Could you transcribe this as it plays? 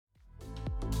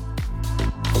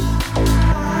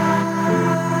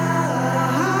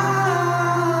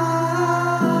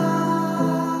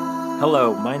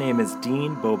Hello, my name is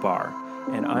Dean Bobar,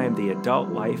 and I am the Adult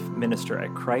Life Minister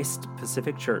at Christ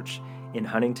Pacific Church in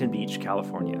Huntington Beach,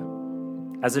 California.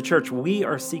 As a church, we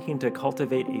are seeking to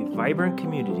cultivate a vibrant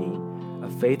community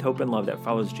of faith, hope, and love that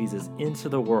follows Jesus into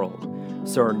the world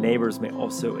so our neighbors may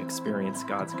also experience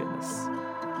God's goodness.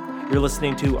 You're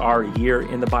listening to our Year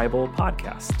in the Bible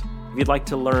podcast. If you'd like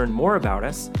to learn more about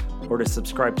us or to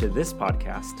subscribe to this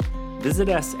podcast, visit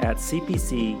us at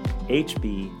cpchb.org.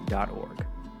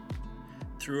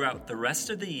 Throughout the rest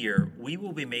of the year, we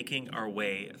will be making our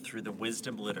way through the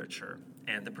wisdom literature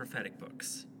and the prophetic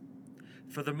books.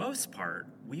 For the most part,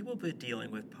 we will be dealing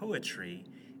with poetry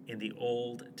in the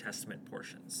Old Testament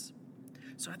portions.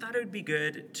 So I thought it would be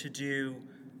good to do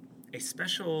a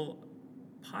special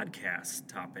podcast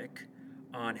topic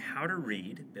on how to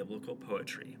read biblical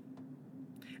poetry.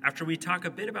 After we talk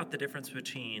a bit about the difference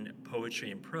between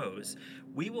poetry and prose,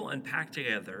 we will unpack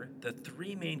together the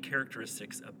three main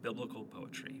characteristics of biblical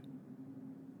poetry.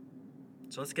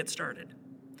 So let's get started.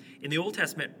 In the Old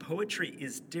Testament, poetry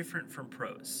is different from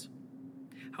prose.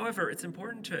 However, it's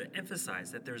important to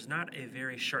emphasize that there's not a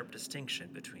very sharp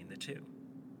distinction between the two.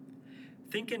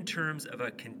 Think in terms of a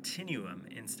continuum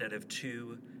instead of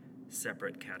two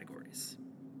separate categories.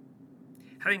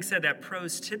 Having said that,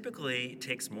 prose typically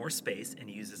takes more space and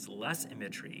uses less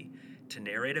imagery to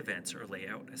narrate events or lay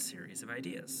out a series of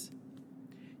ideas.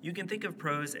 You can think of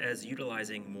prose as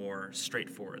utilizing more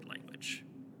straightforward language.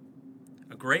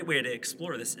 A great way to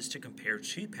explore this is to compare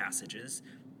two passages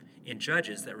in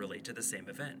Judges that relate to the same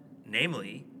event,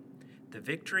 namely, the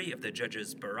victory of the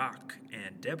judges Barak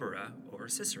and Deborah over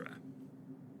Sisera.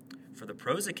 For the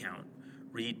prose account,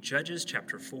 read Judges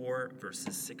chapter 4,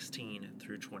 verses 16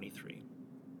 through 23.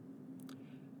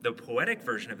 The poetic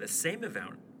version of the same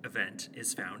event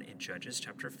is found in Judges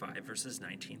chapter 5, verses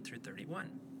 19 through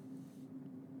 31.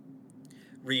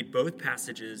 Read both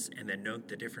passages and then note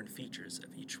the different features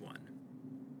of each one.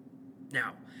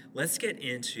 Now, let's get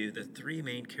into the three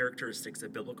main characteristics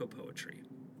of biblical poetry: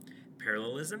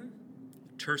 parallelism,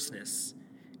 terseness,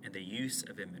 and the use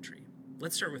of imagery.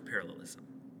 Let's start with parallelism.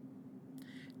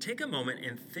 Take a moment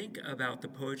and think about the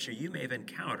poetry you may have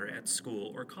encountered at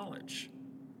school or college.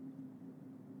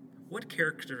 What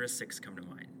characteristics come to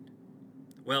mind?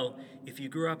 Well, if you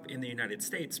grew up in the United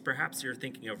States, perhaps you're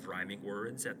thinking of rhyming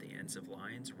words at the ends of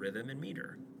lines, rhythm and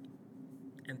meter,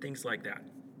 and things like that.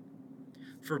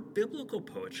 For biblical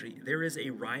poetry, there is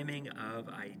a rhyming of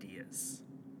ideas,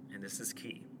 and this is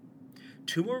key.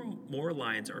 Two or more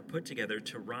lines are put together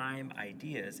to rhyme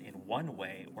ideas in one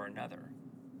way or another.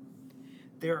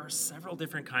 There are several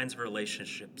different kinds of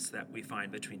relationships that we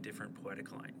find between different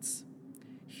poetic lines.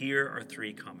 Here are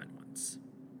three common ones.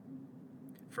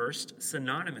 First,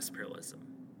 synonymous parallelism,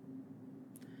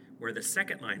 where the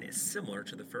second line is similar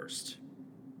to the first.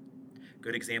 A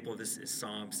good example of this is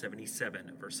Psalm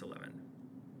 77, verse 11.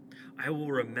 I will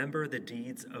remember the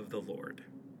deeds of the Lord.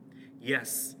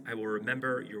 Yes, I will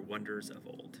remember your wonders of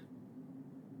old.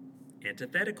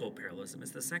 Antithetical parallelism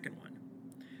is the second one,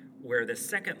 where the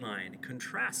second line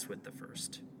contrasts with the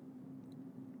first.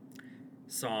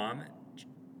 Psalm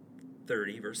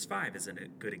 30, verse 5 is a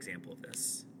good example of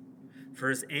this. For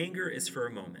his anger is for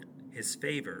a moment, his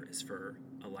favor is for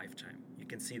a lifetime. You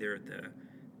can see there the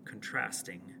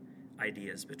contrasting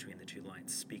ideas between the two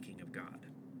lines, speaking of God.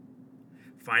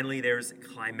 Finally, there's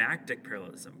climactic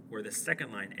parallelism, where the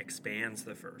second line expands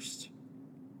the first.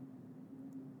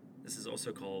 This is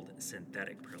also called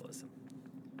synthetic parallelism.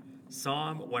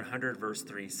 Psalm 100, verse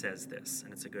 3 says this,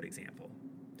 and it's a good example.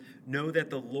 Know that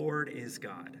the Lord is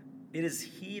God. It is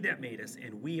he that made us,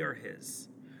 and we are his.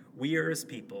 We are his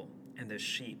people, and the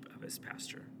sheep of his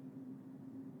pasture.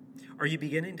 Are you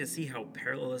beginning to see how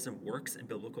parallelism works in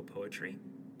biblical poetry?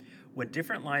 When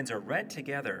different lines are read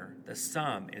together, the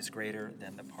sum is greater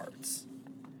than the parts.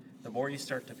 The more you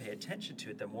start to pay attention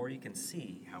to it, the more you can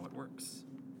see how it works.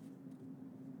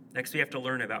 Next, we have to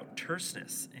learn about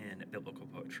terseness in biblical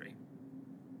poetry.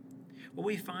 What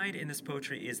we find in this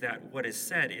poetry is that what is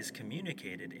said is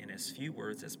communicated in as few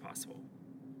words as possible.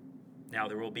 Now,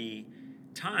 there will be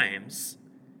times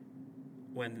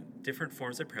when different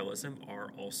forms of parallelism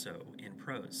are also in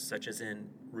prose, such as in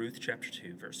Ruth chapter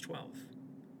 2, verse 12.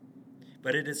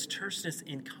 But it is terseness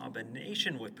in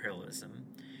combination with parallelism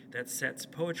that sets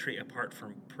poetry apart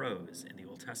from prose in the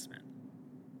Old Testament.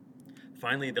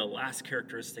 Finally, the last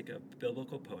characteristic of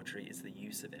biblical poetry is the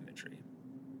use of imagery.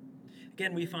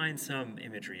 Again, we find some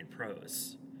imagery in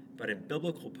prose, but in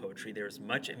biblical poetry, there is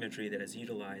much imagery that is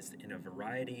utilized in a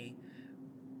variety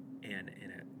and in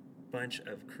a bunch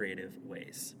of creative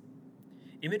ways.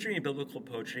 Imagery in biblical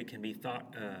poetry can be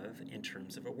thought of in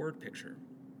terms of a word picture.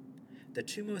 The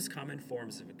two most common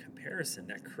forms of comparison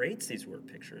that creates these word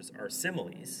pictures are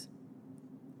similes,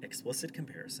 explicit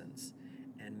comparisons,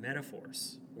 and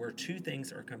metaphors, where two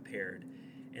things are compared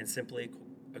and simply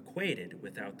equated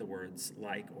without the words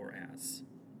like or as.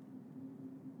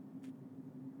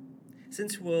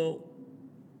 Since we'll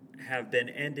have been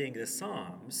ending the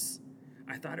Psalms,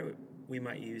 I thought we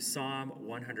might use Psalm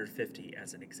 150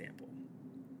 as an example.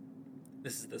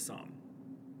 This is the Psalm.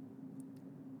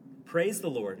 Praise the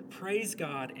Lord, praise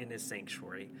God in his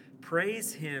sanctuary,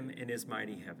 praise him in his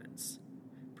mighty heavens.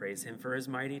 Praise him for his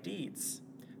mighty deeds.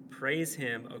 Praise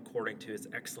him according to his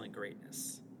excellent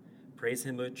greatness. Praise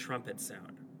him with trumpet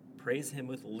sound. Praise him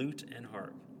with lute and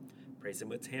harp. Praise him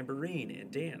with tambourine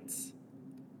and dance.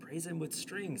 Praise him with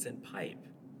strings and pipe.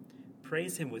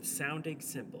 Praise him with sounding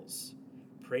cymbals.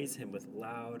 Praise him with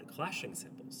loud clashing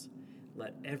cymbals.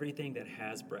 Let everything that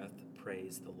has breath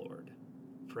praise the Lord.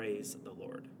 Praise the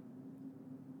Lord.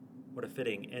 What a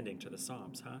fitting ending to the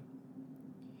Psalms, huh?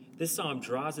 This psalm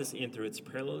draws us in through its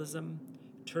parallelism,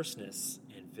 terseness,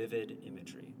 and vivid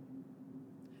imagery.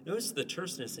 Notice the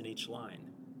terseness in each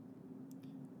line.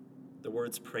 The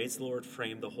words praise the Lord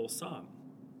frame the whole psalm.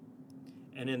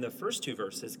 And in the first two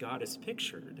verses, God is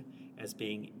pictured as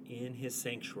being in his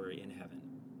sanctuary in heaven.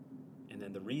 And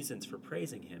then the reasons for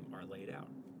praising him are laid out.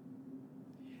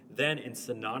 Then in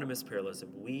synonymous parallelism,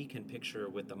 we can picture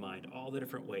with the mind all the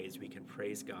different ways we can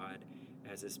praise God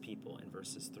as his people in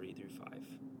verses 3 through 5.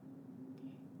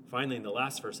 Finally, in the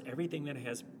last verse, everything that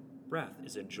has breath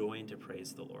is enjoined to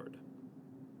praise the Lord.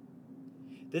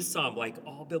 This psalm, like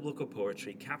all biblical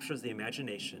poetry, captures the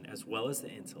imagination as well as the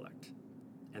intellect,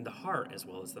 and the heart as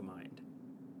well as the mind.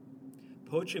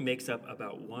 Poetry makes up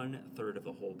about 1/3 of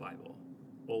the whole Bible,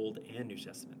 Old and New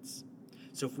Testaments.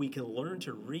 So if we can learn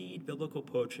to read biblical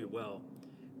poetry well,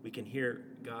 we can hear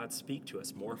God speak to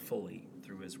us more fully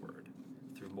through his word,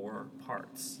 through more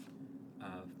parts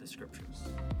of the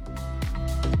scriptures.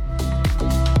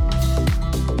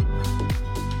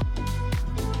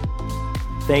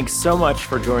 Thanks so much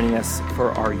for joining us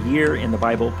for our Year in the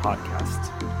Bible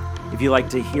podcast. If you'd like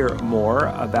to hear more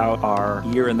about our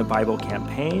Year in the Bible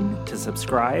campaign, to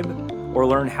subscribe, or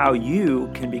learn how you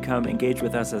can become engaged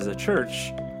with us as a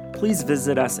church, please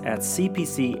visit us at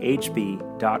cpchb.org.